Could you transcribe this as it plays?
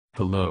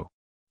Hello.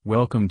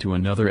 Welcome to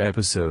another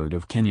episode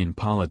of Kenyan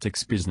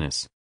Politics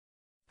Business.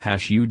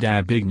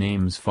 UDA Big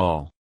Names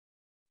Fall.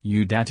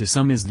 UDA to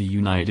some is the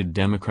United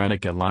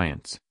Democratic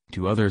Alliance,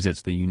 to others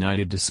it's the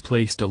United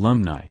Displaced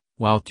Alumni,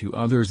 while to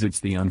others it's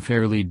the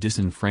unfairly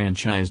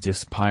disenfranchised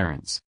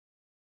aspirants.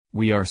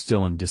 We are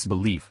still in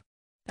disbelief.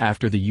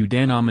 After the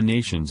UDA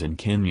nominations in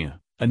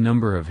Kenya, a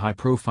number of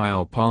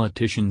high-profile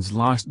politicians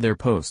lost their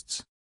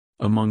posts.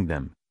 Among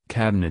them,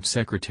 Cabinet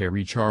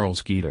Secretary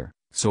Charles Keter,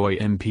 Soy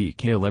MP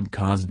Caleb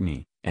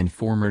Kosdny, and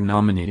former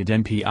nominated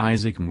MP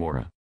Isaac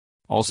Mora.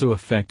 Also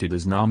affected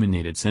is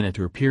nominated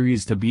Senator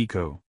Piers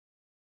Tabiko.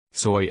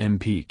 Soy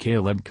MP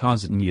Caleb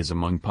Kosdny is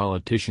among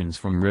politicians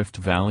from Rift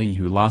Valley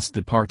who lost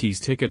the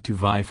party's ticket to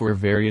vie for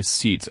various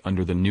seats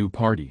under the new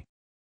party.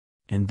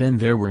 And then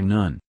there were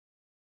none.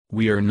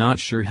 We are not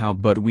sure how,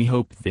 but we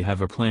hope they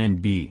have a plan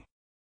B.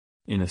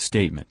 In a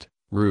statement,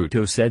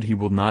 Ruto said he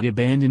will not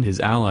abandon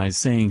his allies,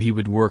 saying he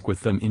would work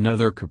with them in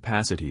other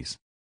capacities.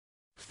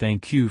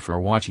 Thank you for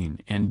watching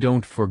and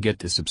don't forget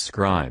to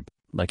subscribe,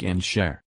 like and share.